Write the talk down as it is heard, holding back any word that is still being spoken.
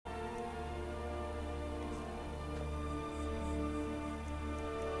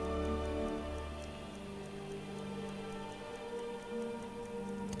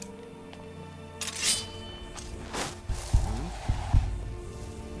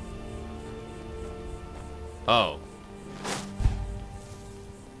Oh.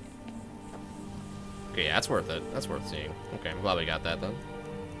 Okay, yeah, that's worth it. That's worth seeing. Okay, I'm glad we got that then.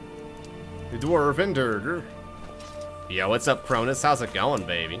 The Dwarven Durger. Yo, what's up, Cronus? How's it going,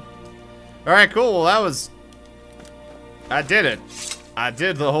 baby? Alright, cool. Well, that was... I did it. I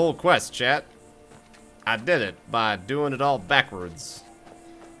did the whole quest, chat. I did it by doing it all backwards.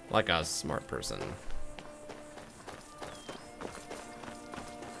 Like a smart person.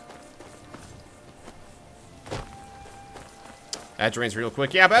 That drains real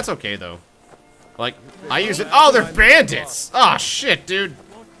quick. Yeah, but that's okay, though. Like, I use it. Oh, they're bandits! Oh, shit, dude.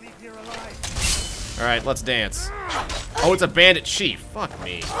 Alright, let's dance. Oh, it's a bandit chief. Fuck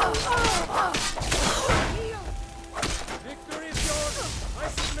me.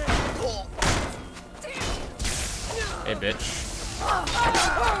 Hey, bitch.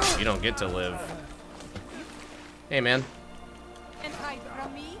 You don't get to live. Hey, man.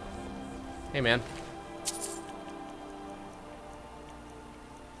 Hey, man.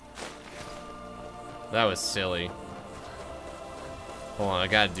 That was silly. Hold on, I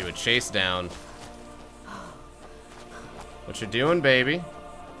gotta do a chase down. What you doing, baby?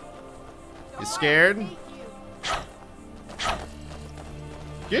 You scared?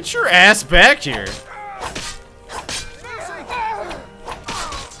 Get your ass back here.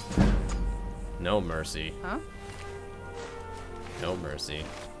 No mercy. Huh? No mercy.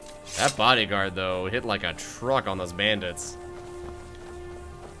 That bodyguard, though, hit like a truck on those bandits.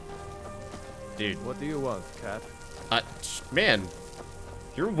 Dude. What do you want, cat? Man.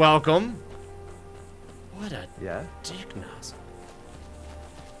 You're welcome. What a dick nozzle.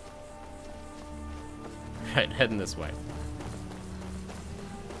 Right, heading this way.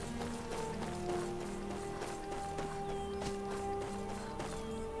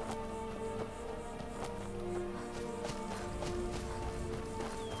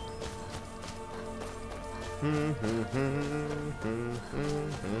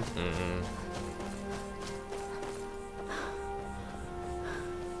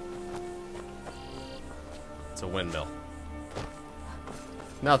 It's a windmill.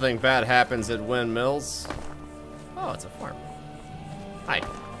 Nothing bad happens at windmills. Oh, it's a farm. Hi.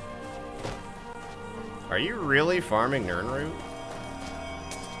 Are you really farming Nirnroot?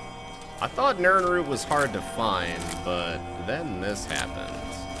 I thought Nirnroot was hard to find, but then this happened.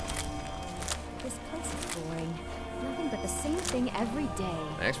 This place is boring. Nothing but the same thing every day.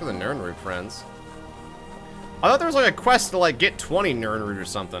 Thanks for the Nirnroot, friends. I thought there was like a quest to like get 20 Nirnroot or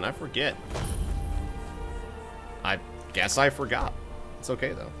something. I forget. I guess I forgot. It's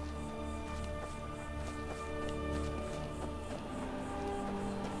okay though.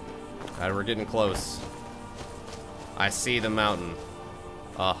 Alright, we're getting close. I see the mountain.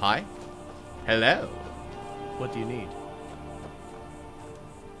 Hi? Hello? What do you need?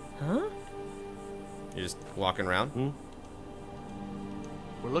 Huh? You're just walking around? Hmm?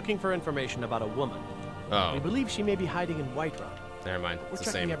 We're looking for information about a woman. Oh. We believe she may be hiding in Whiterun. Never mind. We're It's the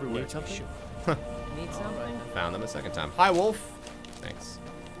checking same. everywhere to be sure. Need something? Found them a second time. Hi, Wolf. Thanks.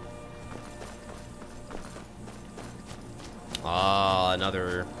 Ah,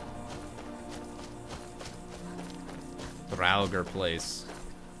 another Draugr place.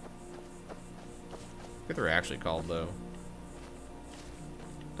 What they're actually called, though.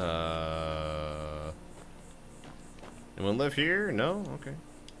 Anyone live here? No? Okay.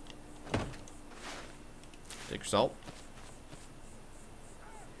 Take your salt.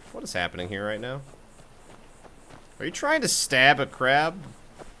 What is happening here right now? Are you trying to stab a crab?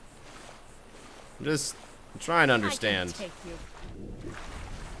 I'm trying to understand. I can't take you.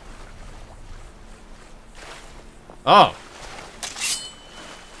 Oh!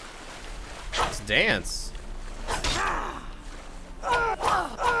 Let's dance.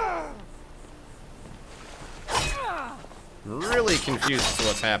 I'm really confused as to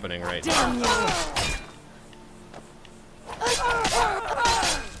what's happening right now.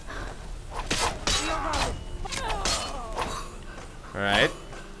 Alright.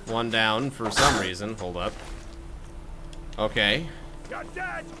 One down for some reason. Hold up. Okay.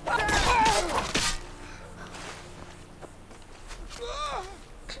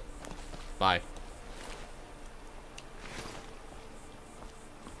 Bye.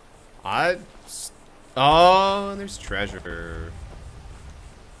 Oh, there's treasure.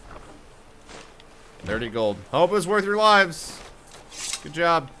 30 gold. Hope it was worth your lives. Good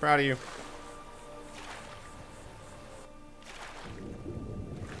job. Proud of you.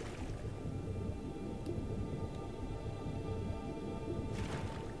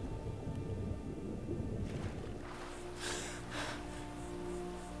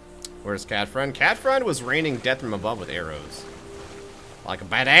 Where's Cat Friend? Cat Friend was raining death from above with arrows. Like a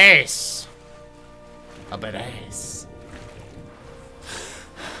badass. A badass.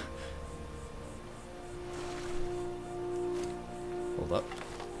 Hold up.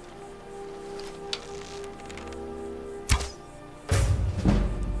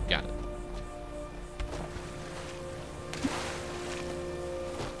 Got it.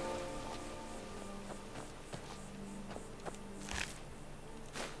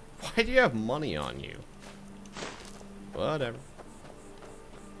 Why do you have money on you? Whatever.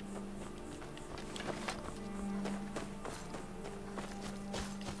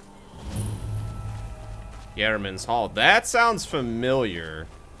 Yerman's Hall. That sounds familiar.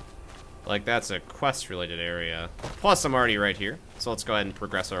 Like that's a quest-related area. Plus, I'm already right here. So let's go ahead and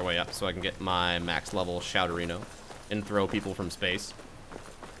progress our way up so I can get my max level Shouterino and throw people from space.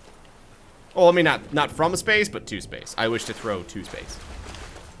 Well, I mean, not from space, but to space. I wish to throw to space.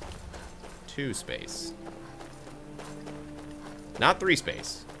 To space. Not 3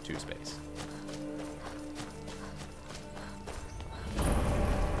 space. 2 space.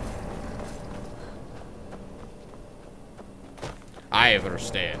 I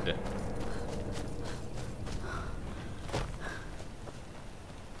understand.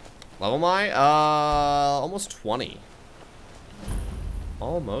 Level am I? Almost 20.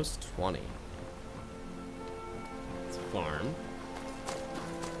 Almost 20. Let's farm.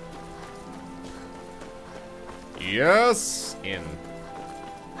 Yes! In.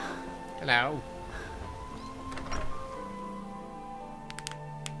 Hello.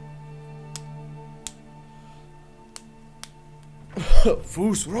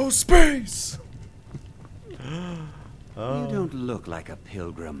 Foos row space! You don't look like a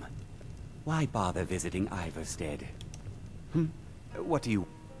pilgrim. Why bother visiting Iverstead? What do you...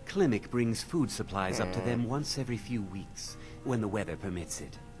 Klimek brings food supplies up to them once every few weeks, when the weather permits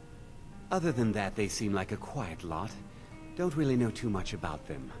it. Other than that, they seem like a quiet lot. Don't really know too much about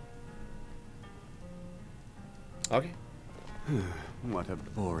them. Okay. What a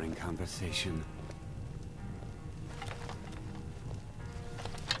boring conversation.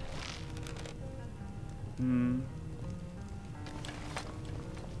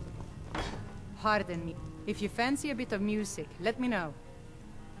 Pardon me. If you fancy a bit of music, let me know.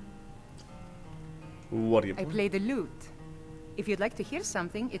 What do you I play the lute. If you'd like to hear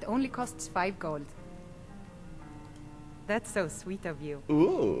something, it only costs 5 gold. That's so sweet of you.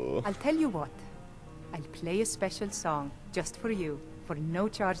 Ooh. I'll tell you what. I'll play a special song just for you, for no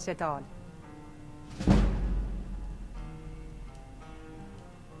charge at all.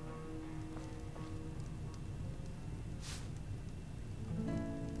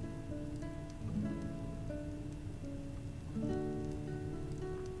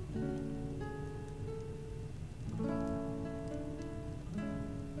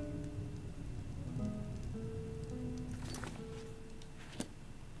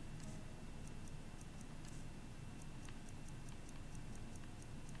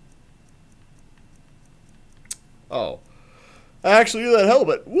 Oh. I actually knew that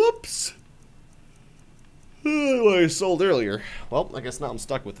helmet. Whoops. What I sold earlier. Well, I guess now I'm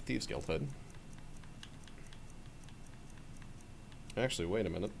stuck with the Thieves Guild hood. Actually, wait a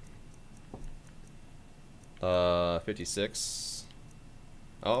minute. 56.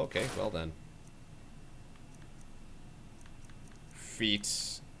 Oh, okay. Well then.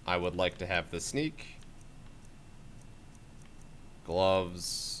 Feet. I would like to have the sneak.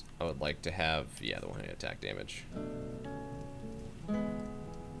 Gloves. I would like to have, yeah, the one-hit attack damage.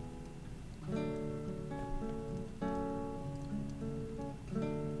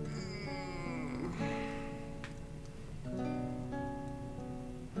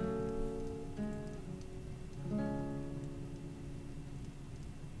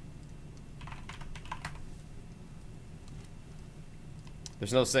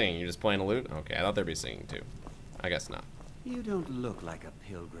 There's no singing, you're just playing a lute? Okay, I thought there'd be singing too. I guess not. You don't look like a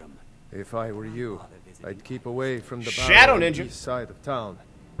pilgrim. If I were you, I'd keep away from the Shadow barrow on the Ninja. east side of town.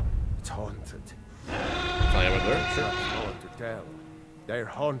 It's haunted. Tell you what there? Sure. That's all to tell. They're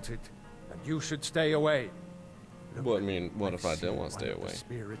haunted, and you should stay away. Well, I mean, what I've if I didn't seen want to stay one of the away?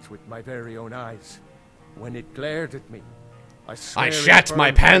 spirits with my very own eyes. When it glared at me, I I swear it shat my burned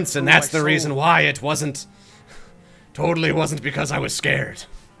right pants, and through that's my the reason soul. why it wasn't... Totally wasn't because I was scared.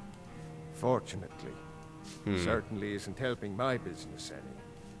 Fortunately, certainly isn't helping my business any.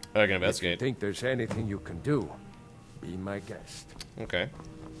 I can If you investigate. think there's anything you can do, be my guest. Okay.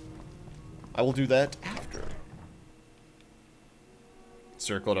 I will do that after.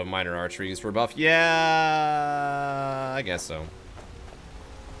 Circlet of minor archeries for buff. Yeah, I guess so.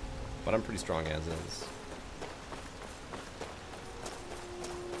 But I'm pretty strong as is.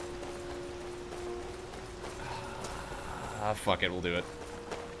 Ah, fuck it, we'll do it.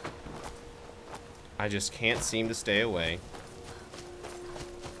 I just can't seem to stay away.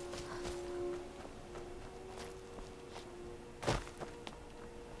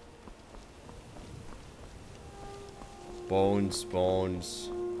 Bones,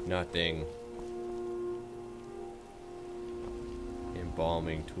 bones, nothing.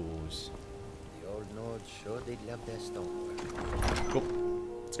 Embalming tools. The old Nords sure did love their stonework. Cool.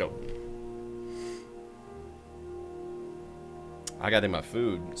 Let's go. I gotta eat my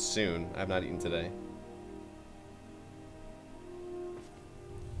food soon. I have not eaten today.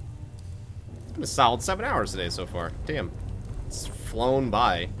 It's been a solid 7 hours today so far. Damn. It's flown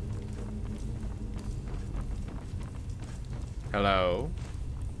by. Hello?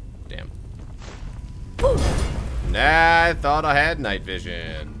 Damn. Nah, I thought I had night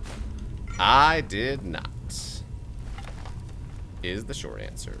vision. I did not. Is the short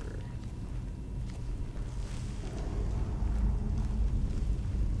answer.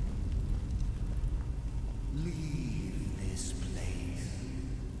 Leave this place.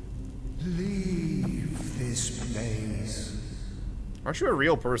 Leave this place. Aren't you a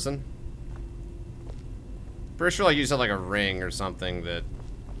real person? Pretty sure like you just have like a ring or something that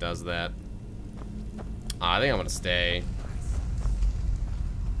does that. I think I'm gonna stay.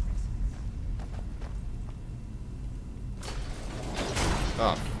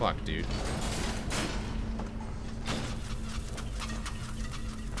 Oh, fuck, dude.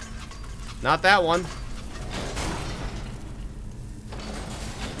 Not that one.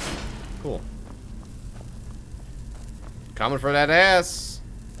 Cool. Coming for that ass.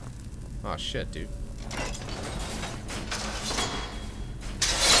 Oh, shit, dude.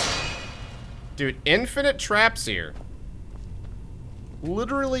 Dude, infinite traps here.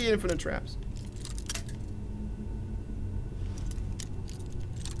 Literally infinite traps.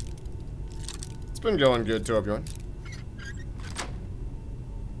 It's been going good too, everyone.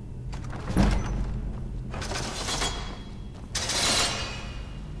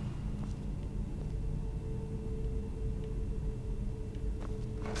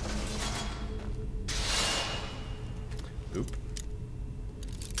 Oop.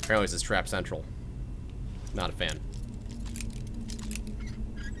 Apparently this is Trap Central. Not a fan.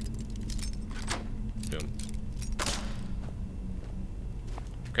 Boom.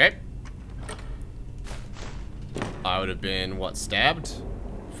 Okay. I would have been, what, stabbed?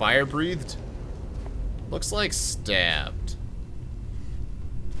 Fire breathed? Looks like stabbed.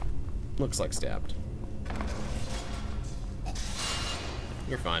 Looks like stabbed.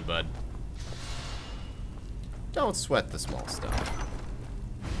 You're fine, bud. Don't sweat the small stuff.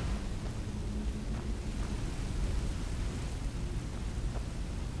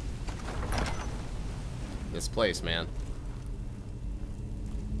 This place, man.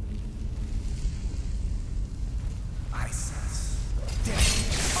 I sense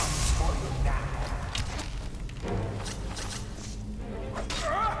death comes for you now.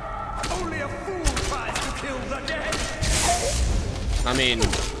 Only a fool tries to kill the dead. I mean,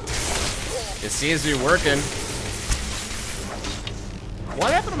 it seems to be working.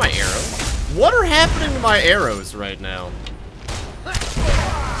 What happened to my arrows? What are happening to my arrows right now?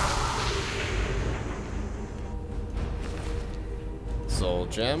 Soul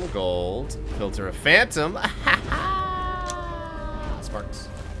gem, gold, filter of phantom. Sparks.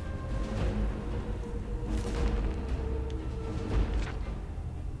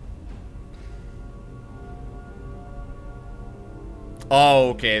 Oh,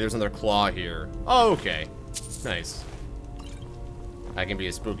 okay, there's another claw here. Oh, okay. Nice. I can be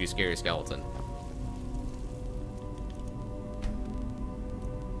a spooky, scary skeleton.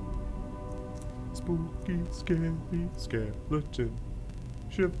 Spooky, scary skeleton.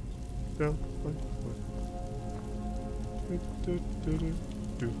 Ship down my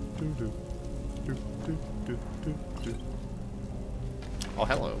Oh,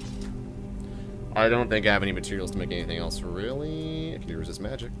 hello. I don't think I have any materials to make anything else, really. I can resist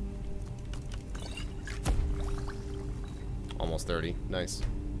magic. Almost 30. Nice.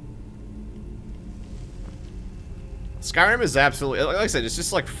 Skyrim is absolutely, like I said, it's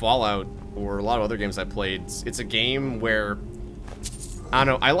just like Fallout or a lot of other games I played. It's a game where, I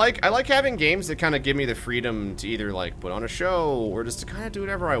don't know, I like having games that kind of give me the freedom to either like put on a show or just to kind of do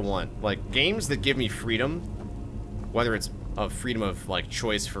whatever I want. Like games that give me freedom, whether it's a freedom of like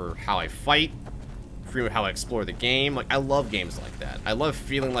choice for how I fight, freedom of how I explore the game. Like I love games like that. I love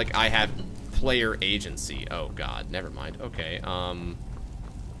feeling like I have player agency. Oh god, never mind. Okay,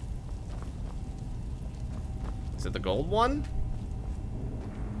 is it the gold one?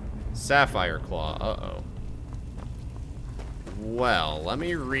 Sapphire Claw, uh-oh. Well, let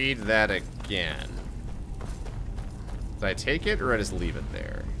me read that again. Did I take it or I just leave it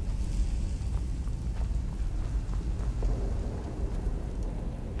there?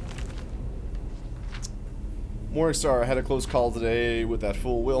 Morningstar, I had a close call today with that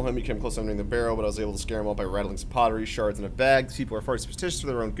fool Wilhelm. He came close to entering the barrow, but I was able to scare him up by rattling some pottery shards in a bag. These people are far superstitious for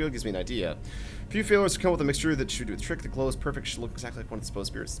their own good. Gives me an idea. A few failures come with a mixture that should do a trick. The glow is perfect. Should look exactly like one of the supposed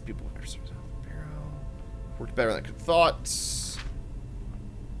spirits. People are the barrow. Worked better than I could have thought.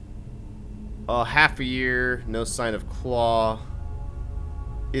 Half a year. No sign of claw.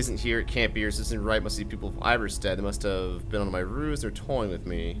 Isn't here. It can't be yours. This isn't right. Must be people of Iverstead. They must have been on my ruse. They're toying with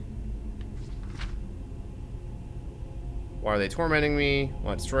me. Why are they tormenting me?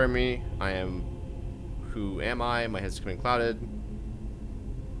 Want to destroy me? Who am I? My head's becoming clouded.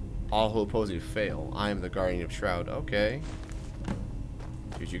 All who oppose you fail. I am the guardian of Shroud. Okay.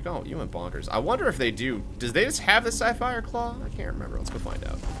 Dude, you went bonkers. I wonder if they do. Does they just have the Sapphire Claw? I can't remember. Let's go find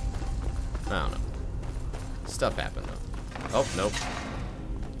out. I don't know. Stuff happened though. Oh, nope.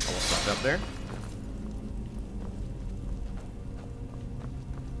 Almost fucked up there.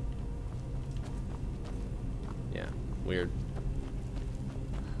 Yeah, weird.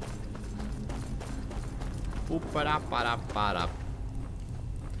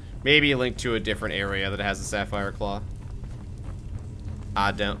 Maybe a link to a different area that has a Sapphire Claw.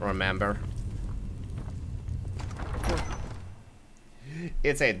 I don't remember.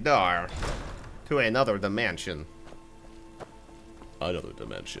 It's a door to another dimension. Another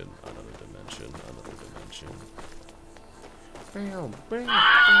dimension, another dimension, another dimension. Bam, bam, bam,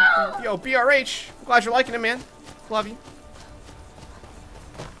 bam. Yo, BRH! I'm glad you're liking it, man. Love you.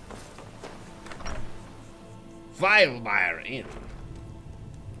 Vilebire in.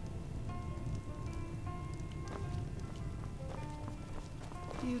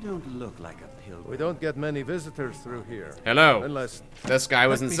 You don't look like a pilgrim. We don't get many visitors through here. Hello. Unless... This guy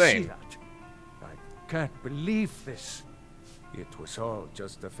was Let me insane. see that. I can't believe this. It was all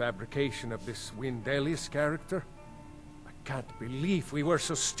just a fabrication of this Windelius character. I can't believe we were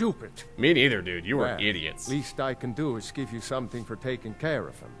so stupid. Me neither, dude. You were Well, idiots. Least I can do is give you something for taking care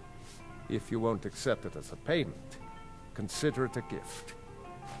of him. If you won't accept it as a payment, consider it a gift.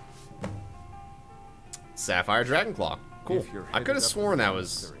 Sapphire Dragonclaw. Cool. If you're I could have headed up sworn the that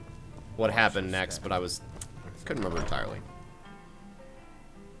was monastery, what watch happened your next, step. but I couldn't remember entirely.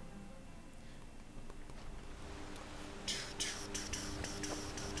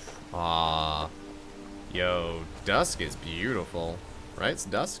 Ah, yo, dusk is beautiful, right? It's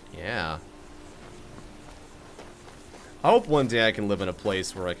dusk, yeah. I hope one day I can live in a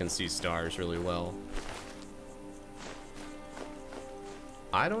place where I can see stars really well.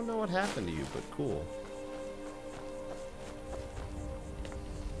 I don't know what happened to you, but cool.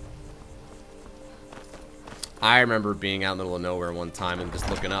 I remember being out in the middle of nowhere one time and just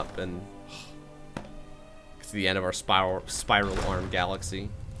looking up and it's the end of our spiral arm galaxy.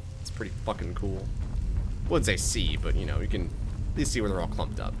 It's pretty fucking cool. Wouldn't say see, but you know, you can at least see where they're all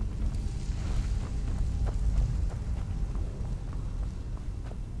clumped up.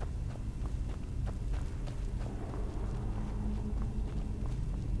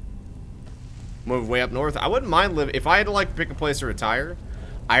 Move way up north. I wouldn't mind living if I had to like pick a place to retire.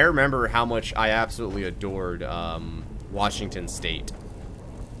 I remember how much I absolutely adored Washington State,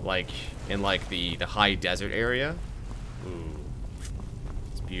 like in like the high desert area. Ooh,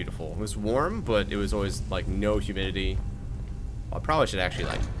 it's beautiful. It was warm, but it was always like no humidity. Well, I probably should actually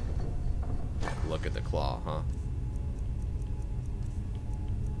like look at the claw, huh?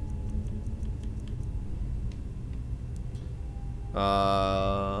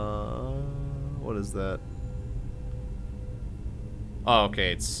 What is that? Oh,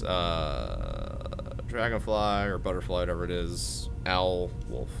 okay, it's dragonfly or butterfly, whatever it is. Owl,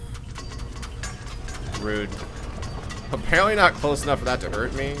 wolf. Rude. Apparently not close enough for that to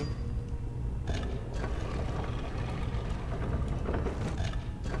hurt me.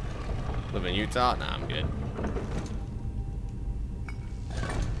 Live in Utah? Nah, I'm good.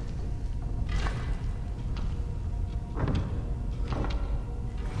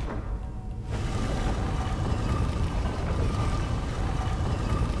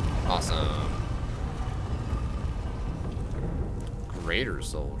 Awesome. Greater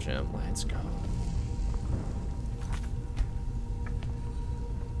soul gem. Let's go.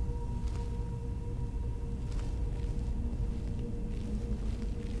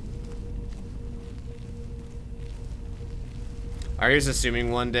 Are you just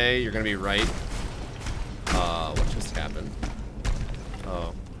assuming one day you're gonna be right? What just happened?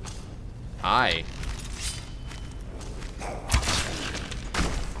 Oh. Hi.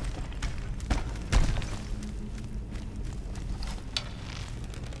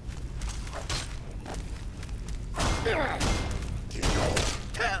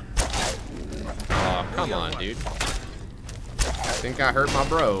 Oh, come on, dude. I think I hurt my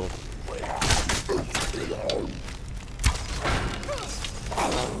bro.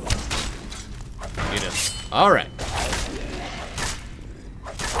 Get him. Alright.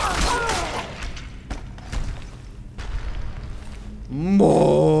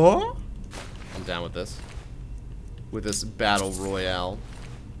 More? I'm down with this. With this battle royale.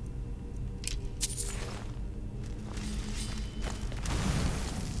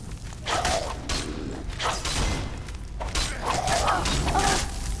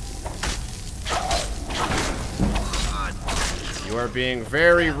 You are being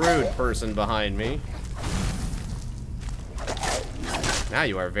very rude, person behind me. Now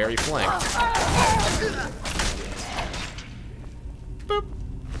you are very flanked. Boop.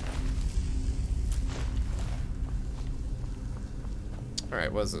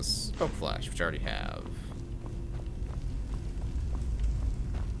 Alright, what is this? Smoke flash, which I already have.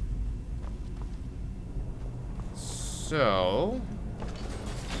 So...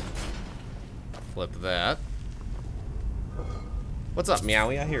 flip that. What's up,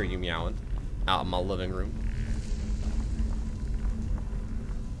 Meowie? I hear you meowing. Out in my living room.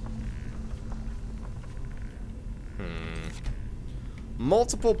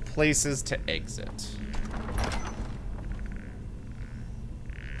 Multiple places to exit.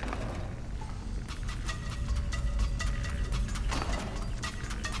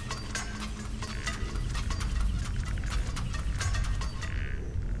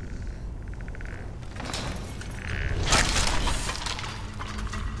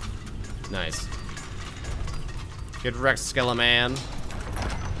 Nice. Good wreck, Skeleman.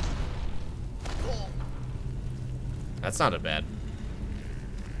 That's not a bad.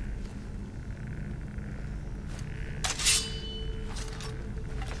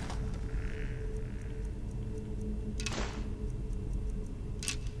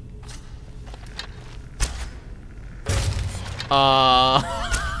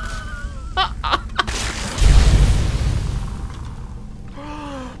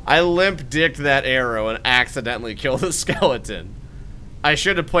 I limp-dicked that arrow and accidentally killed the skeleton. I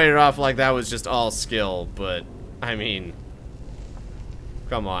should have played it off like that was just all skill, but, I mean,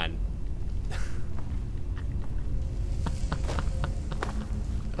 come on.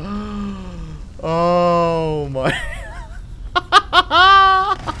 Oh my.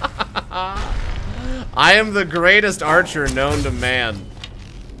 I am the greatest archer known to man.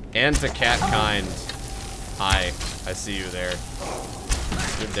 And to catkind. Hi, I see you there.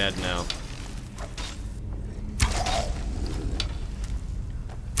 You're dead now.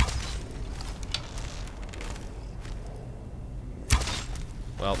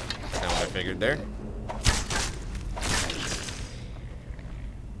 Well, now what I figured there.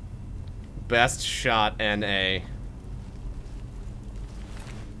 Best shot NA.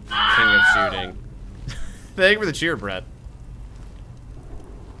 King of shooting. Thank you for the cheer, Brett.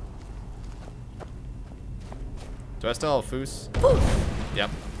 Do I still have Foos? Yep.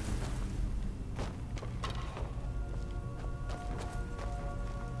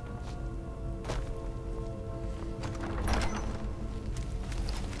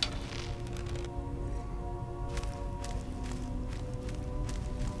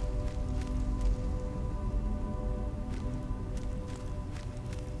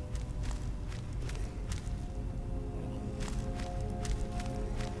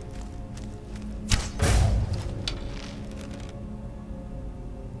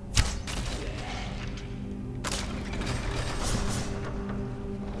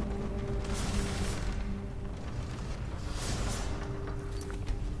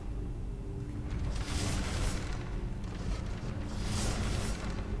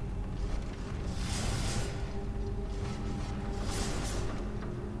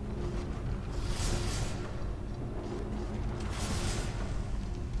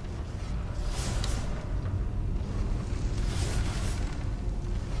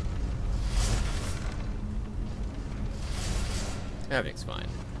 Everything's fine.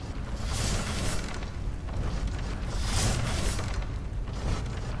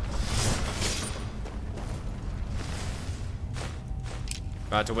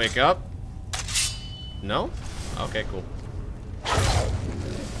 About to wake up? No? Okay, cool.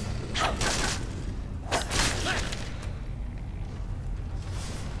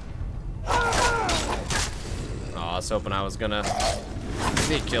 Oh, I was hoping I was gonna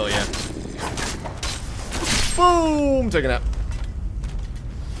sneak kill you. Boom! Taking it out.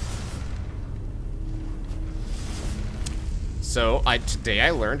 So, today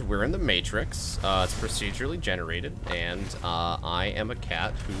I learned we're in the Matrix. It's procedurally generated, and I am a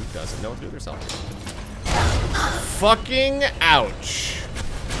cat who doesn't know what to do with herself. Fucking ouch.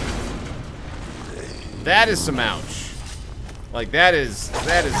 That is some ouch. Like, that is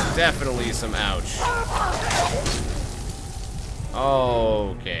definitely some ouch.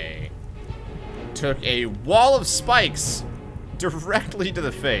 Okay. Took a wall of spikes directly to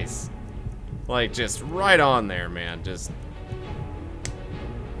the face. Like, just right on there, man. Just...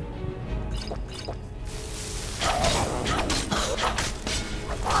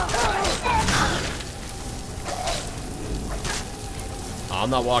 I'm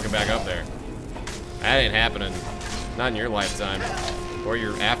not walking back up there. That ain't happening. Not in your lifetime. Or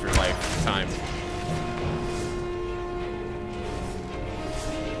your afterlife time.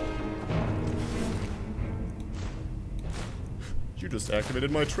 You just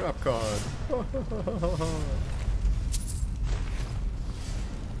activated my trap card.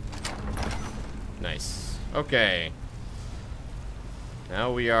 Nice. Okay.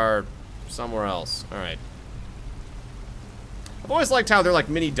 Now we are somewhere else. Alright. I've always liked how they're like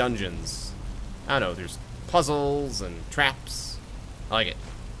mini dungeons. I don't know, there's puzzles and traps. I like it.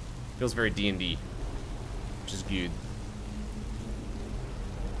 Feels very D&D, which is good.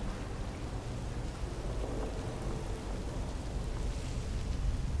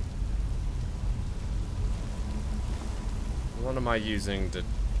 What am I using to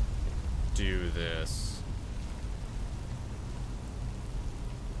do this?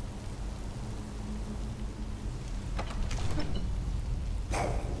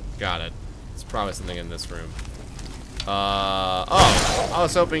 Got it. It's probably something in this room. Oh, I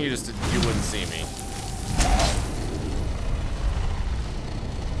was hoping you wouldn't see me.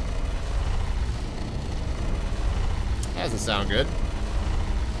 That doesn't sound good.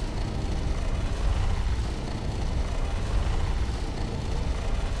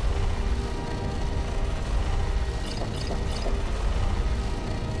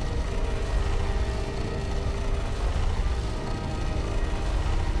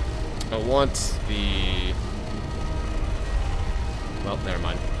 I want the... Well, never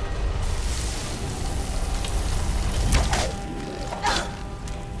mind.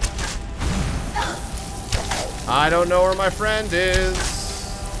 I don't know where my friend is.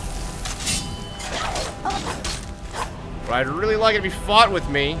 But I'd really like it if he fought with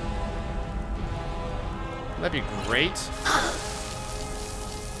me. That'd be great.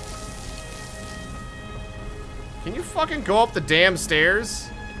 Can you fucking go up the damn stairs?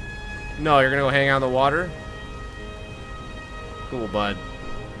 No, you're gonna go hang out in the water? Cool, bud.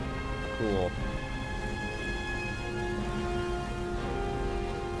 Cool.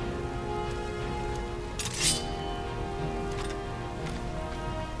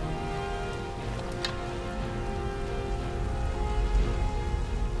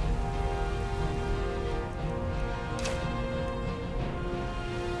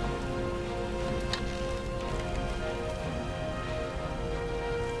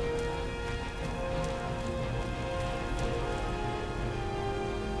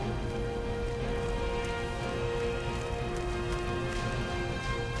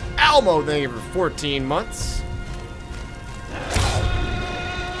 Elmo, thank you for 14 months.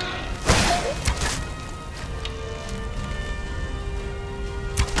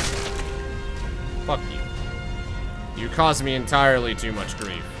 Fuck you. You caused me entirely too much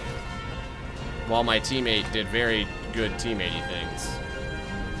grief. While my teammate did very good teammatey things.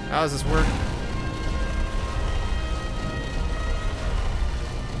 How does this work?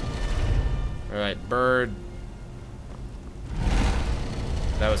 Alright, bird.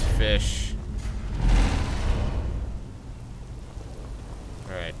 That was fish.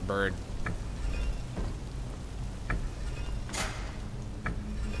 Alright, bird.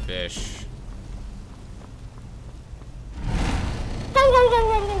 Fish.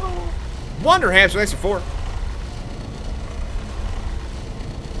 Wonder hamster, thanks for 4.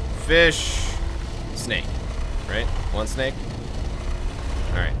 Fish. Snake. Right? One snake?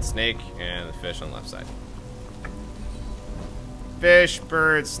 Alright, snake and the fish on the left side. Fish,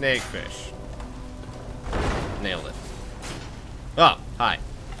 bird, snake, fish. Nailed it. Oh, hi.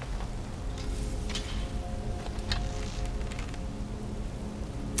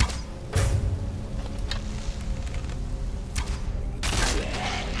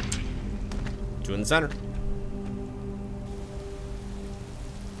 Two in the center.